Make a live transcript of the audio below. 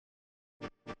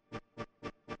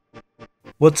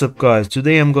What's up guys,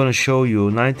 today I'm gonna show you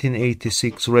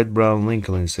 1986 red brown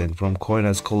Lincoln cent from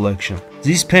COİN's collection.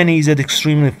 This penny is at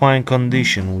extremely fine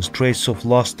condition with traces of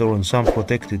luster on some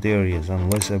protected areas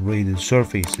and less abraded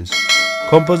surfaces.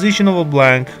 Composition of a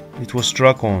blank it was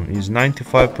struck on is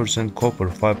 95% copper,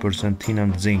 5% tin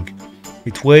and zinc.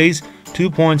 It weighs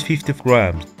 2.50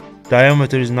 grams.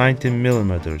 Diameter is 19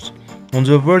 millimeters. On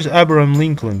the reverse Abraham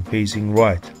Lincoln facing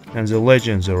right and the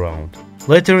legends around.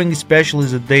 Lettering, especially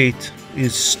the date,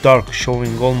 is stark,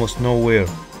 showing almost no wear.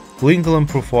 Lincoln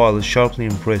profile is sharply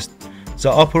impressed.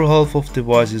 The upper half of the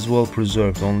device is well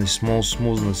preserved, only small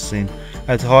smoothness seen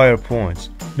at higher points.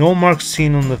 No marks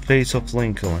seen on the face of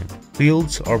Lincoln.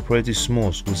 Fields are pretty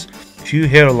smooth, with few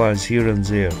hairlines here and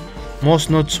there. Most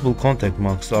noticeable contact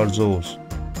marks are those.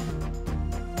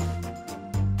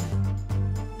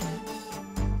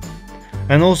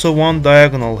 And also one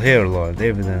diagonal hairline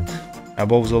evident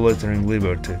above the lettering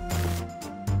Liberty.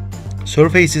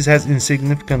 Surfaces has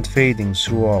insignificant fading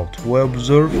throughout. We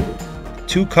observe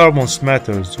two carbon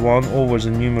smatters, one over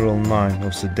the numeral 9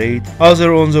 of the date,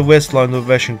 other on the west line of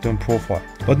Washington profile.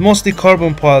 But mostly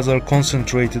carbon piles are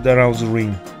concentrated around the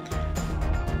rim.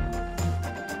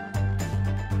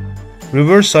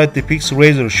 Reverse side depicts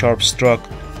razor sharp struck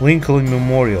Lincoln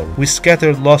Memorial with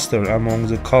scattered luster among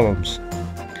the columns.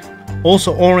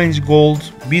 Also orange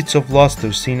gold bits of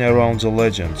luster seen around the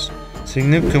legends.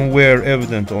 Significant wear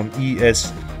evident on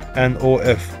ES and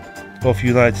OF of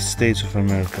United States of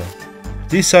America.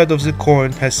 This side of the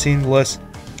coin has seen less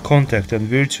contact and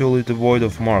virtually devoid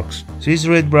of marks. This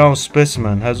red-brown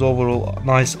specimen has overall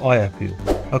nice eye appeal.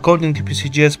 According to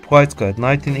PCG's price guide,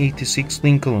 1986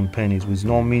 Lincoln pennies with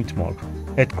no mint mark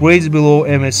at grades below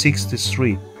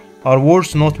MS63 are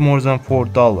worth not more than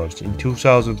 $4 in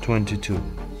 2022.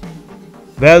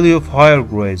 Value of higher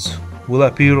grades will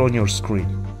appear on your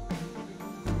screen.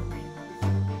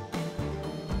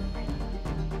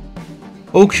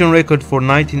 Auction record for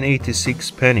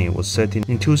 1986 penny was set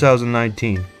in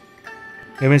 2019.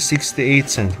 MS68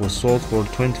 cent was sold for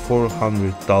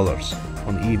 $2,400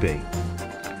 on eBay.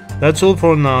 That's all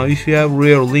for now. If you have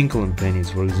rare Lincoln pennies,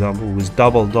 for example, with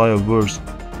double die burst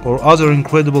or other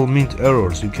incredible mint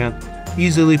errors, you can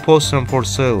easily post them for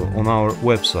sale on our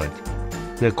website,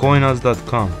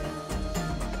 thecoinas.com.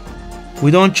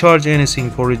 We don't charge anything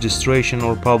for registration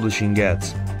or publishing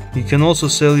ads. You can also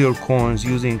sell your coins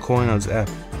using COİN's app.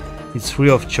 It's free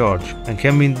of charge and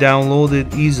can be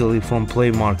downloaded easily from Play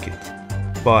Market.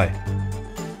 Bye.